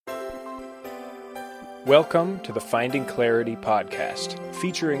Welcome to the Finding Clarity podcast,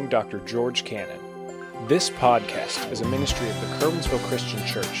 featuring Dr. George Cannon. This podcast is a ministry of the Curwensville Christian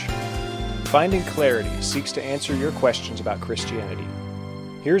Church. Finding Clarity seeks to answer your questions about Christianity.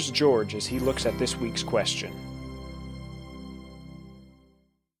 Here's George as he looks at this week's question.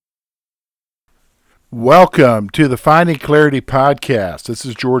 Welcome to the Finding Clarity podcast. This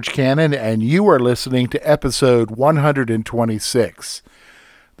is George Cannon, and you are listening to episode 126.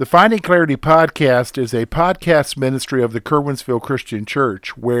 The Finding Clarity podcast is a podcast ministry of the Curwensville Christian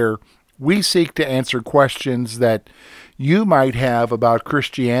Church where we seek to answer questions that you might have about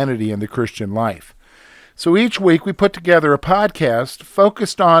Christianity and the Christian life. So each week we put together a podcast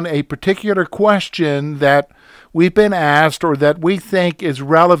focused on a particular question that we've been asked or that we think is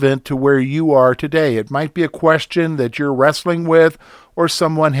relevant to where you are today. It might be a question that you're wrestling with or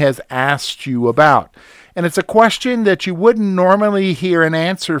someone has asked you about. And it's a question that you wouldn't normally hear an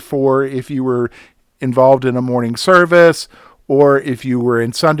answer for if you were involved in a morning service or if you were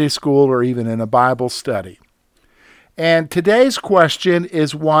in Sunday school or even in a Bible study. And today's question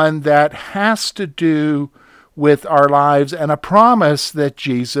is one that has to do with our lives and a promise that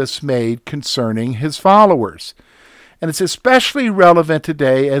Jesus made concerning his followers. And it's especially relevant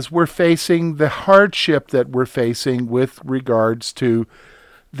today as we're facing the hardship that we're facing with regards to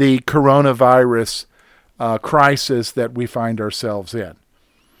the coronavirus crisis that we find ourselves in.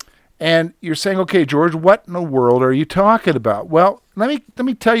 And you're saying, okay, George, what in the world are you talking about? Well, let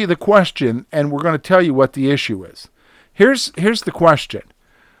me tell you the question, and we're going to tell you what the issue is. Here's the question.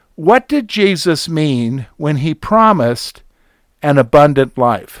 What did Jesus mean when he promised an abundant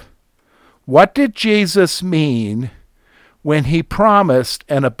life? What did Jesus mean when he promised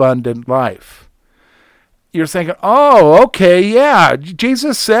an abundant life? You're thinking, oh, okay, yeah,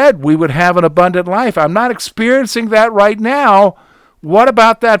 Jesus said we would have an abundant life. I'm not experiencing that right now. What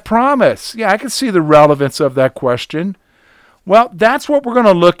about that promise? Yeah, I can see the relevance of that question. Well, that's what we're going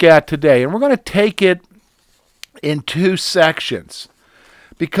to look at today, and we're going to take it in two sections.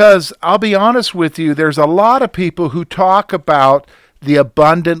 Because I'll be honest with you, there's a lot of people who talk about the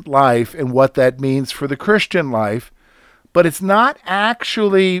abundant life and what that means for the Christian life, but it's not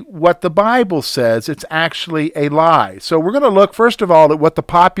actually what the Bible says. It's actually a lie. So we're going to look, first of all, at what the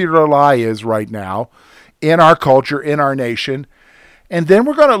popular lie is right now in our culture, in our nation. And then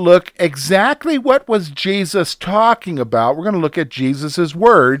we're going to look exactly what was Jesus talking about. We're going to look at Jesus'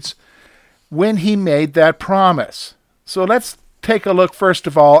 words when he made that promise. So let's take a look, first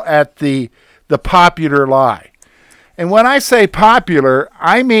of all, at the popular lie. And when I say popular,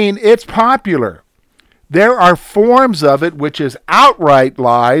 I mean it's popular. There are forms of it which is outright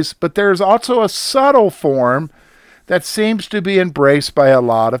lies, but there's also a subtle form that seems to be embraced by a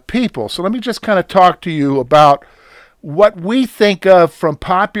lot of people. So let me just kind of talk to you about what we think of from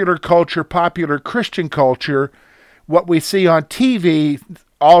popular culture, popular Christian culture, what we see on TV,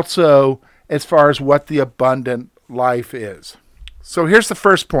 also as far as what the abundant life is. So here's the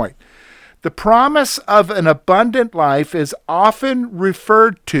first point. The promise of an abundant life is often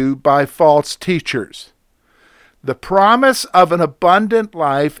referred to by false teachers. The promise of an abundant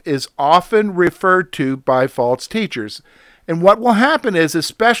life is often referred to by false teachers. And what will happen is,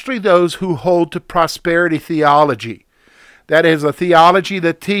 especially those who hold to prosperity theology, that is a theology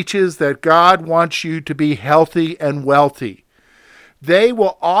that teaches that God wants you to be healthy and wealthy, they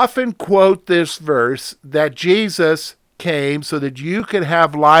will often quote this verse that Jesus came so that you can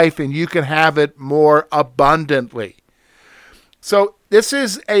have life and you can have it more abundantly. So this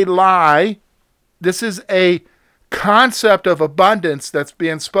is a lie. This is a concept of abundance that's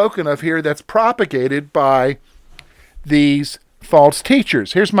being spoken of here that's propagated by these false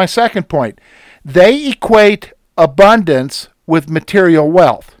teachers. Here's my second point. They equate abundance with material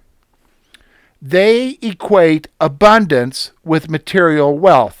wealth. They equate abundance with material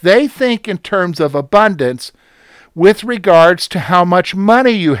wealth. They think in terms of abundance with regards to how much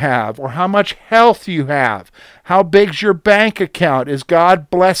money you have or how much health you have. How big's your bank account? Is God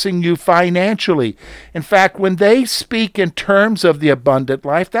blessing you financially? In fact, when they speak in terms of the abundant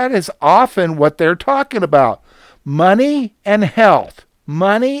life, that is often what they're talking about. Money and health.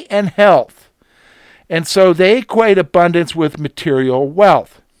 Money and health. And so they equate abundance with material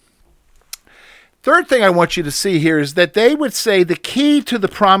wealth. Third thing I want you to see here is that they would say the key to the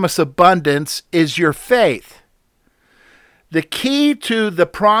promised abundance is your faith. The key to the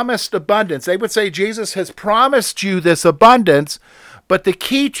promised abundance, they would say Jesus has promised you this abundance, but the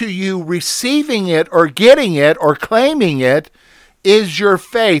key to you receiving it or getting it or claiming it is your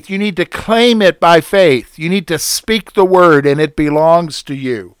faith. You need to claim it by faith. You need to speak the word and it belongs to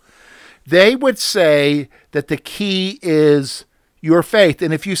you. They would say that the key is your faith.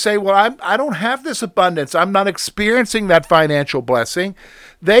 And if you say, well, I don't have this abundance, I'm not experiencing that financial blessing,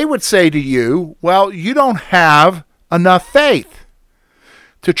 they would say to you, well, you don't have enough faith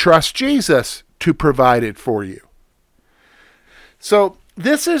to trust Jesus to provide it for you. So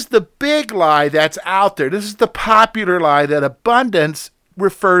this is the big lie that's out there. This is the popular lie that abundance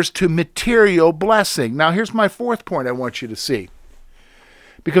refers to material blessing. Now, here's my fourth point I want you to see.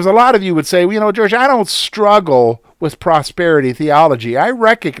 Because a lot of you would say, well, George, I don't struggle with prosperity theology. I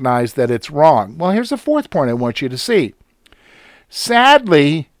recognize that it's wrong. Well, here's the fourth point I want you to see.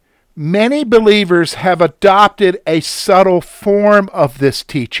 Sadly, many believers have adopted a subtle form of this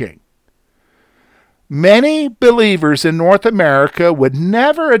teaching. Many believers in North America would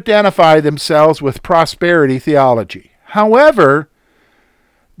never identify themselves with prosperity theology. However,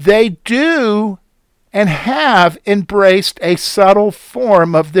 they do and have embraced a subtle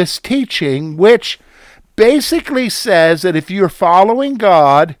form of this teaching, which basically says that if you're following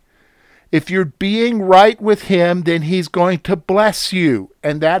God, if you're being right with Him, then He's going to bless you.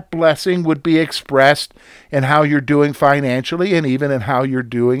 And that blessing would be expressed in how you're doing financially and even in how you're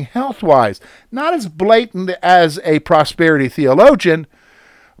doing health-wise. Not as blatant as a prosperity theologian,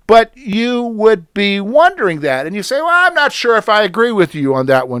 but you would be wondering that. And you say, well, I'm not sure if I agree with you on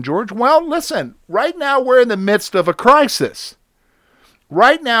that one, George. Well, listen, right now we're in the midst of a crisis.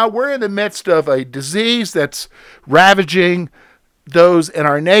 Right now we're in the midst of a disease that's ravaging those in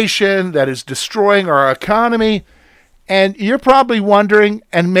our nation, that is destroying our economy. And you're probably wondering,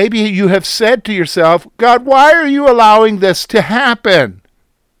 and maybe you have said to yourself, God, why are you allowing this to happen?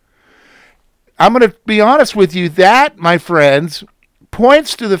 I'm going to be honest with you. That, my friends,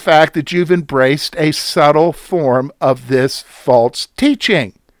 points to the fact that you've embraced a subtle form of this false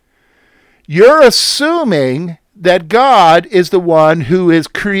teaching. You're assuming that God is the one who is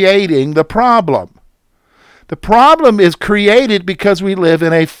creating the problem. The problem is created because we live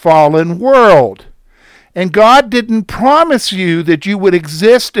in a fallen world. And God didn't promise you that you would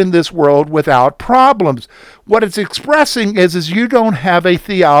exist in this world without problems. What it's expressing is you don't have a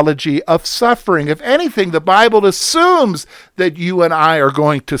theology of suffering. If anything, the Bible assumes that you and I are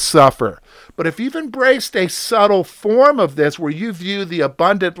going to suffer. But if you've embraced a subtle form of this where you view the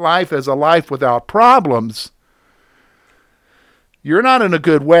abundant life as a life without problems, you're not in a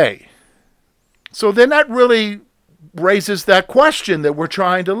good way. So then that really raises that question that we're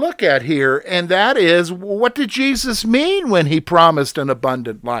trying to look at here, and that is, what did Jesus mean when He promised an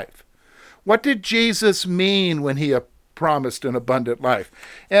abundant life? What did Jesus mean when He promised an abundant life?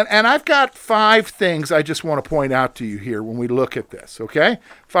 And I've got 5 things I just want to point out to you here when we look at this, okay?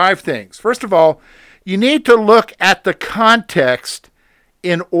 5 things. First of all, you need to look at the context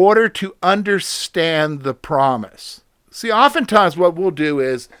in order to understand the promise. See, oftentimes what we'll do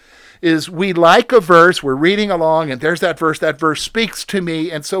is we like a verse, we're reading along, and there's that verse speaks to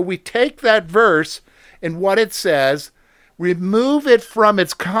me, and so we take that verse and what it says, remove it from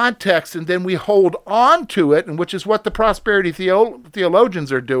its context, and then we hold on to it, and which is what the prosperity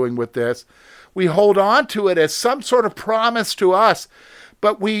theologians are doing with this. We hold on to it as some sort of promise to us,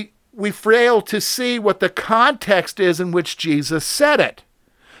 but we fail to see what the context is in which Jesus said it.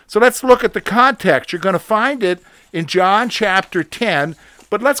 So let's look at the context. You're going to find it in John chapter 10,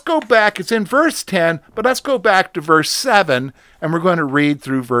 but let's go back. It's in verse 10, but let's go back to verse 7, and we're going to read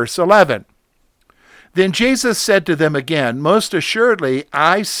through verse 11. Then Jesus said to them again, most assuredly,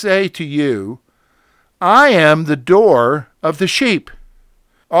 I say to you, I am the door of the sheep.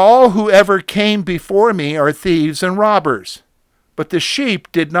 All who ever came before me are thieves and robbers, but the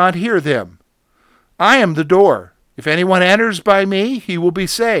sheep did not hear them. I am the door. If anyone enters by me, he will be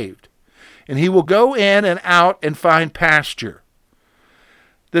saved, and he will go in and out and find pasture.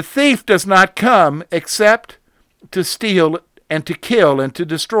 The thief does not come except to steal and to kill and to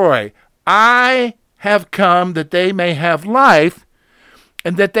destroy. I have come that they may have life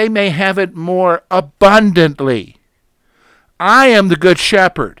and that they may have it more abundantly. I am the good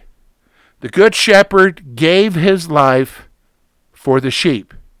shepherd. The good shepherd gave his life for the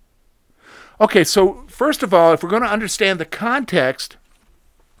sheep. Okay, so first of all, if we're going to understand the context,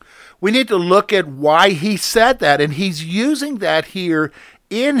 we need to look at why he said that. And he's using that here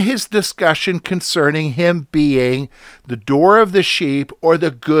in his discussion concerning him being the door of the sheep or the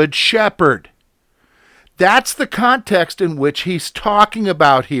good shepherd. That's the context in which he's talking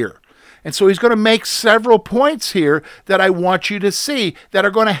about here. And so he's going to make several points here that I want you to see that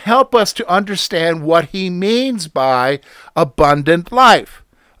are going to help us to understand what he means by abundant life.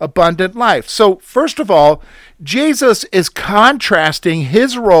 Abundant life. So first of all, Jesus is contrasting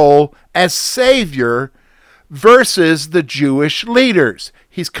his role as Savior versus the Jewish leaders.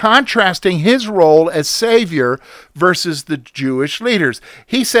 He's contrasting his role as Savior versus the Jewish leaders.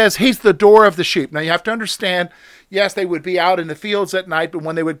 He says he's the door of the sheep. Now you have to understand, yes, they would be out in the fields at night, but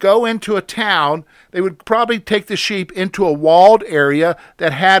when they would go into a town, they would probably take the sheep into a walled area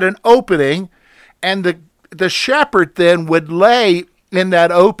that had an opening, and the shepherd then would lay in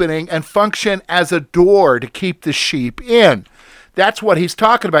that opening and function as a door to keep the sheep in. That's what he's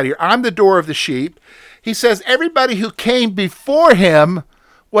talking about here. I'm the door of the sheep. He says everybody who came before him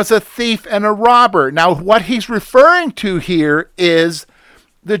was a thief and a robber. Now, what he's referring to here is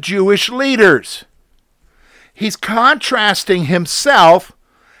the Jewish leaders. He's contrasting himself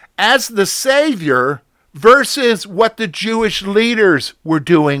as the Savior versus what the Jewish leaders were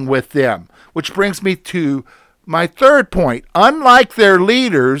doing with them, which brings me to my third point. Unlike their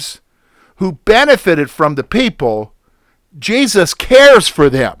leaders who benefited from the people, Jesus cares for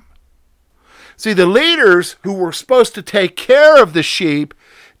them. See, the leaders who were supposed to take care of the sheep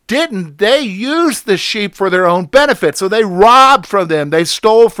didn't. They used the sheep for their own benefit. So they robbed from them. They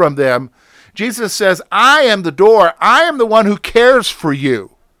stole from them. Jesus says, I am the door. I am the one who cares for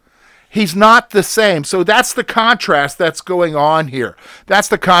you. He's not the same. So that's the contrast that's going on here. That's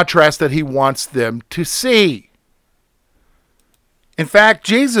the contrast that he wants them to see. In fact,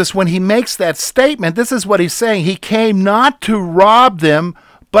 Jesus, when he makes that statement, this is what he's saying. He came not to rob them,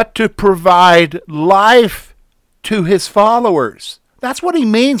 but to provide life to his followers. That's what he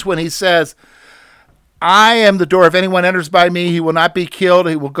means when he says, I am the door. If anyone enters by me, he will not be killed.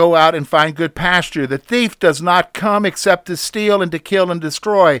 He will go out and find good pasture. The thief does not come except to steal and to kill and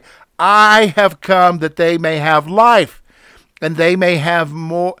destroy. I have come that they may have life, and they may have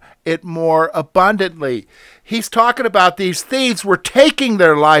it more abundantly. He's talking about these thieves were taking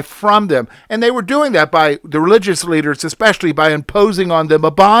their life from them, and they were doing that by the religious leaders, especially by imposing on them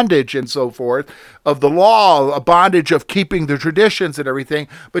a bondage and so forth of the law, a bondage of keeping the traditions and everything.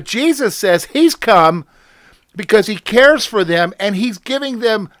 But Jesus says he's come because he cares for them, and he's giving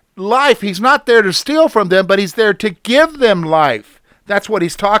them life. He's not there to steal from them, but he's there to give them life. That's what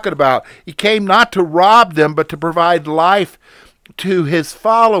he's talking about. He came not to rob them, but to provide life to his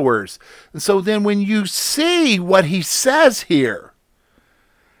followers. And so then when you see what he says here,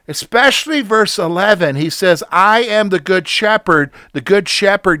 especially verse 11, he says, I am the good shepherd. The good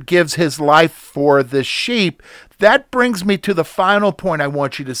shepherd gives his life for the sheep. That brings me to the final point I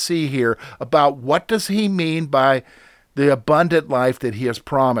want you to see here about what does he mean by the abundant life that he has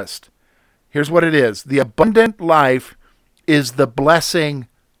promised. Here's what it is. The abundant life is the blessing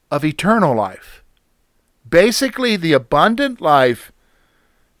of eternal life. Basically, the abundant life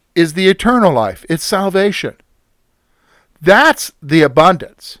is the eternal life. It's salvation. That's the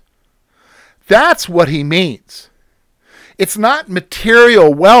abundance. That's what he means. It's not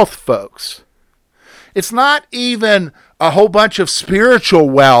material wealth, folks. It's not even a whole bunch of spiritual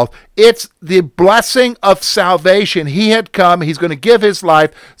wealth. It's the blessing of salvation. He had come. He's going to give his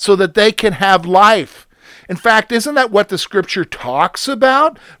life so that they can have life. In fact, isn't that what the scripture talks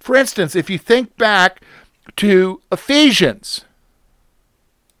about? For instance, if you think back to Ephesians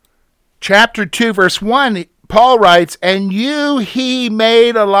chapter 2, verse 1, Paul writes, and you he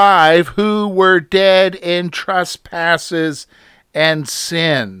made alive who were dead in trespasses and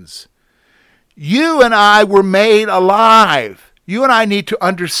sins. You and I were made alive. You and I need to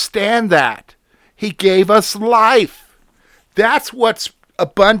understand that. He gave us life. That's what's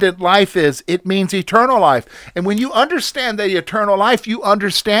abundant life is. It means eternal life. And when you understand the eternal life, you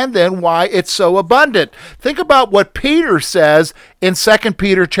understand then why it's so abundant. Think about what Peter says in 2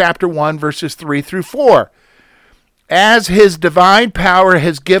 Peter chapter 1, verses 3 through 4. As his divine power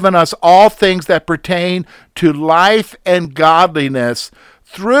has given us all things that pertain to life and godliness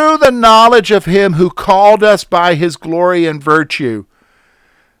through the knowledge of him who called us by his glory and virtue,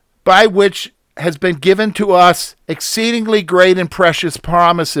 by which has been given to us exceedingly great and precious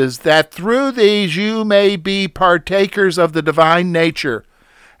promises, that through these you may be partakers of the divine nature,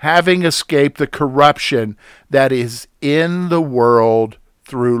 having escaped the corruption that is in the world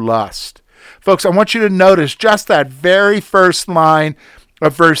through lust. Folks, I want you to notice just that very first line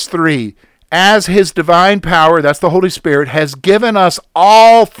of verse 3. As his divine power, that's the Holy Spirit, has given us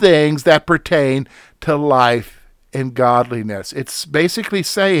all things that pertain to life and godliness. It's basically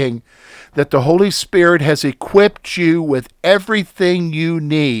saying that the Holy Spirit has equipped you with everything you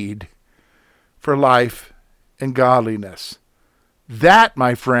need for life and godliness. That,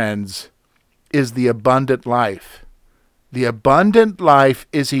 my friends, is the abundant life. The abundant life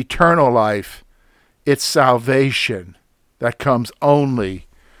is eternal life. It's salvation that comes only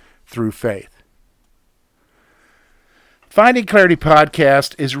through faith. Finding Clarity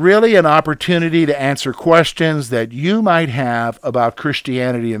Podcast is really an opportunity to answer questions that you might have about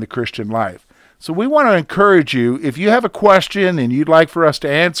Christianity and the Christian life. So we want to encourage you, if you have a question and you'd like for us to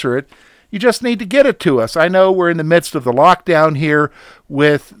answer it, you just need to get it to us. I know we're in the midst of the lockdown here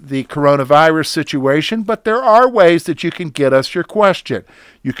with the coronavirus situation, but there are ways that you can get us your question.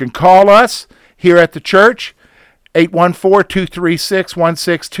 You can call us here at the church,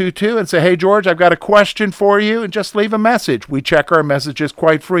 814-236-1622, and say, hey, George, I've got a question for you, and just leave a message. We check our messages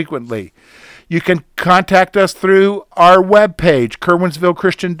quite frequently. You can contact us through our webpage,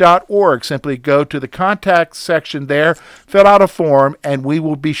 kerwinsvillechristian.org. Simply go to the contact section there, fill out a form, and we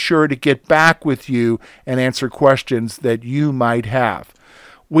will be sure to get back with you and answer questions that you might have.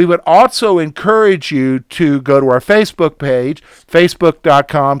 We would also encourage you to go to our Facebook page,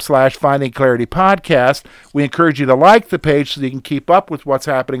 facebook.com/Finding Clarity Podcast. We encourage you to like the page so you can keep up with what's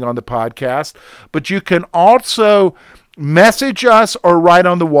happening on the podcast. But you can also message us or write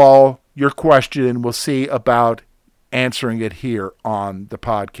on the wall your question, and we'll see about answering it here on the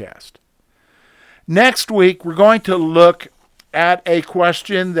podcast. Next week, we're going to look at a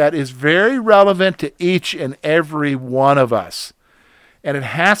question that is very relevant to each and every one of us. And it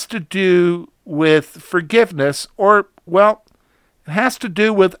has to do with forgiveness, or, well, it has to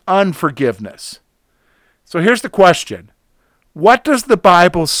do with unforgiveness. So here's the question. What does the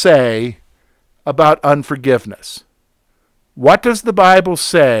Bible say about unforgiveness? What does the Bible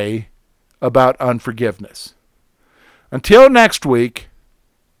say about unforgiveness? Until next week,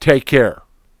 take care.